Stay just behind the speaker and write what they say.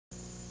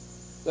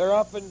They're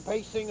up and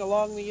pacing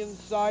along the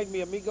inside.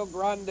 Mi Amigo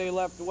Grande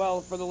left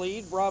well for the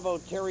lead. Bravo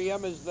Terry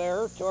M is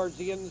there. Towards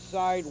the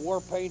inside,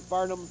 Warpaint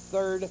Barnum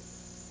third.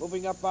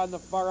 Moving up on the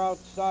far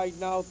outside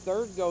now,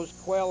 third goes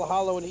Quail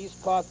Hollow, and he's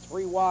caught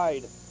 3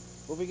 wide.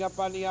 Moving up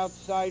on the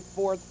outside,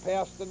 fourth,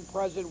 Past and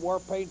Present.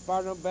 Warpaint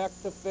Barnum back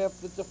to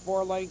fifth. It's a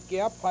 4-length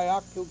gap.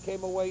 Hayaku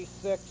came away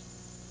sixth.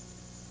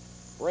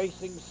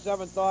 Racing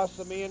seventh,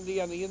 Awesome Andy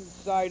on the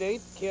inside,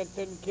 eighth.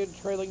 Canton Kid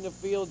trailing the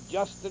field.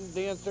 Justin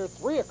Dancer,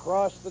 3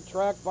 across the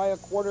track by a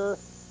quarter,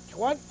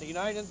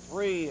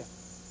 29-3.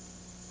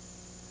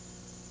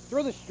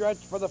 Through the stretch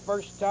for the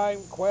first time,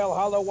 Quail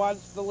Hollow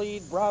wants the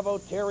lead. Bravo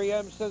Terry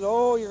M says,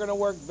 oh, you're going to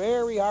work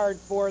very hard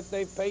for it.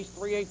 They've paced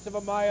 3/8 of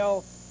a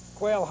mile.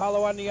 Quail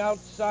Hollow on the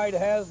outside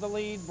has the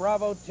lead.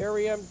 Bravo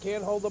Terry M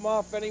can't hold them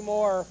off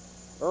anymore.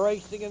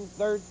 Racing in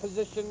third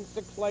position,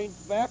 6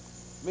 lengths back.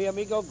 Mi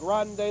Amigo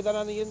Grande then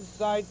on the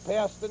inside,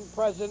 Past and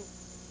Present,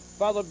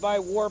 followed by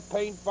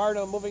Warpaint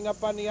Barnum. Moving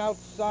up on the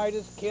outside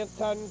is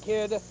Canton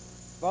Kid,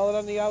 followed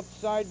on the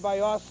outside by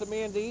Awesome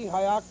Andy.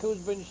 Hayaku's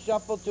been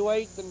shuffled to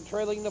 8th and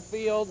trailing the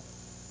field.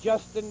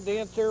 Justin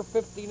Dancer,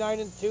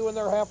 59-2, and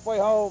they're halfway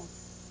home.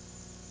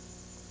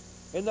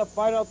 In the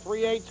final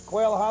 3/8,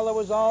 Quail Hollow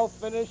is all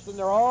finished, and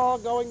they're all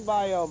going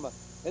by him.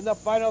 In the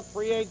final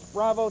 3/8,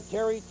 Bravo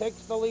Terry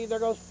takes the lead. There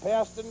goes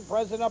Past and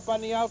Present up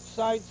on the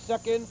outside,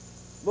 second.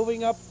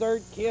 Moving up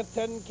third,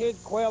 Canton Kid.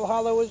 Quail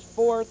Hollow is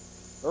fourth.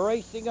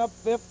 Racing up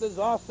fifth is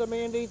Awesome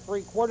Andy.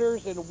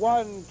 3/4 in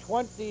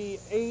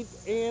 1:28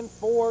 and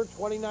 4,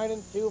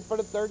 29-2 for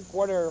the third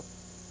quarter.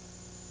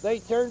 They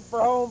turn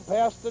for home.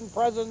 Past and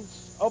Presence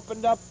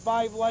opened up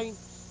 5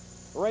 lengths.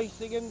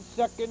 Racing in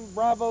second,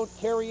 Bravo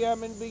Terry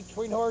M in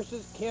between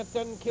horses.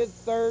 Canton Kid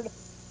third.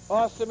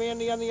 Awesome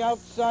Andy on the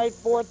outside,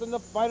 fourth in the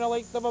final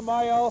 1/8 of a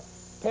mile.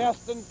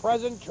 Past and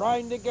Present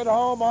trying to get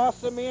home.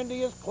 Awesome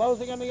Andy is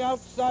closing on the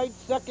outside,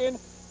 second.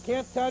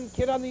 Canton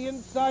Kid on the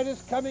inside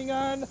is coming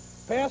on.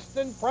 Past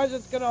and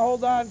Present's going to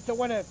hold on to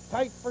win it.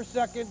 Tight for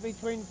second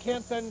between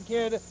Canton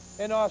Kid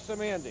and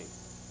Awesome Andy.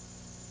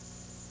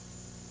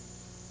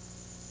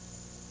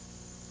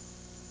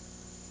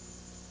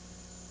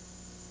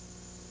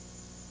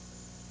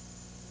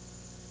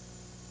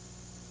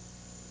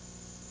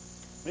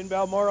 In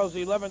Balmoral's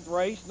 11th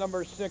race,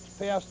 number 6,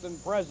 Past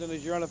and Present,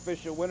 is your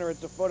unofficial winner.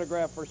 It's a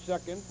photograph for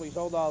second. Please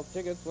hold all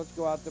tickets. Let's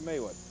go out to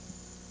Maywood.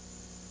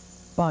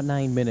 About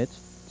 9 minutes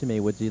to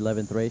Maywood's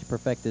 11th race.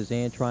 Perfectas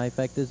and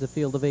trifectas. A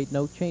field of 8.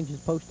 No changes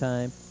post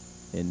time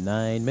in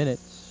 9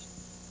 minutes.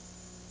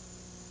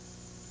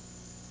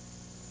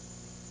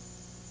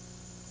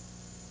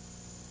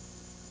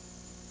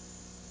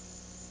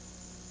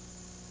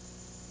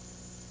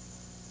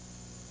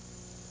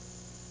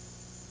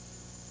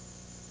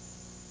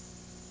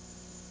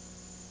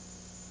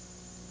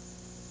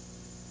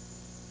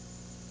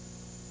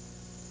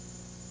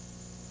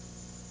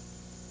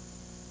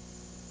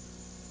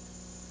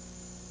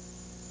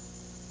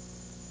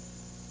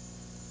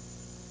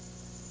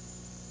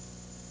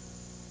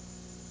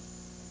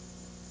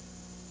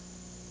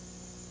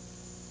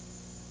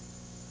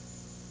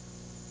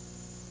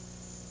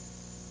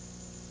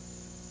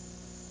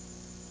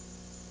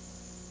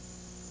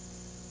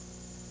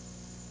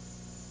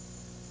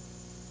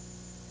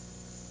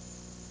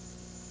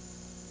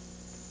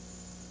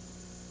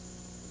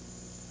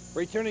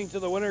 Returning to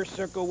the winner's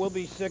circle will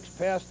be 6,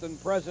 Past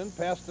and Present.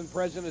 Past and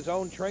Present is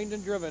owned, trained,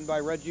 and driven by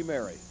Reggie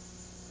Mary.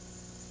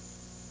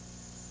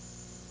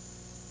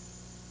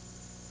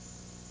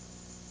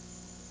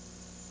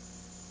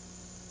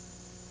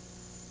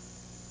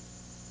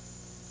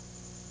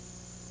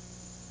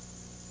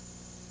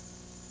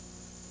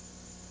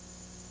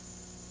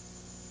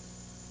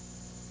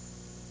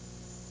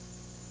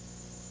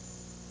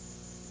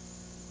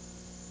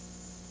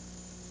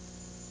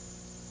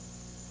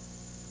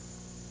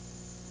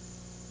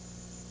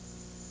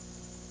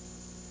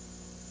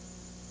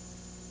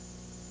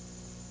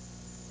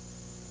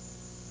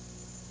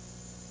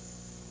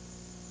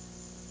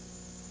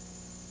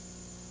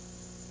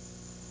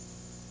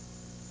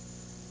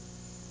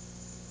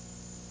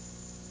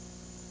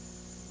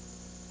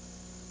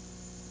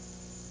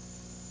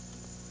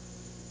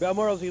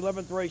 Balmoral's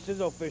 11th race is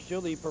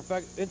official.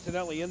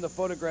 Incidentally, in the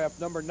photograph,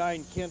 number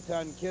 9,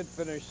 Canton Kid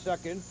finished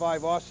second.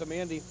 5, Awesome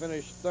Andy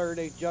finished third.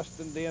 8,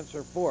 Justin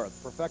Dancer fourth.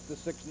 Perfecta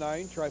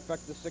 6-9,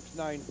 Trifecta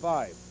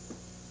 6-9-5.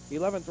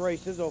 11th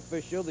race is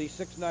official. The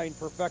 6-9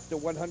 Perfecta,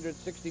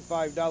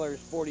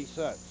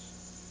 $165.40.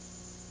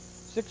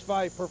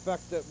 6-5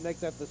 Perfecta, make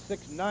that the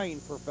 6-9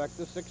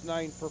 Perfecta.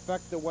 6-9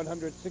 Perfecta,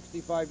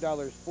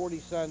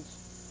 $165.40.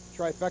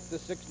 Trifecta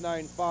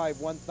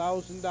 6-9-5,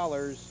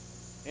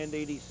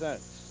 $1,000.80.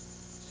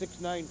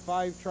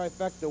 695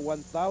 Trifecta,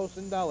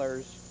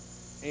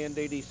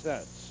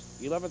 $1,000.80.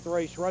 11th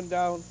race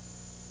rundown,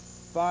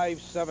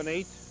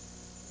 578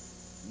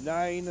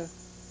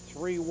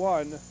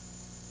 931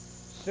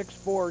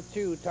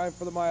 642. Time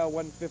for the mile,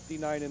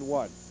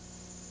 1:59.1.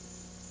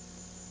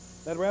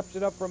 That wraps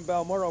it up from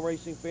Balmoral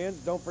racing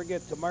fans. Don't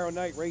forget, tomorrow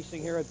night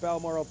racing here at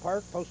Balmoral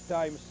Park. Post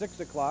time 6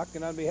 o'clock.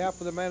 And on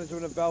behalf of the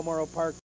management of Balmoral Park,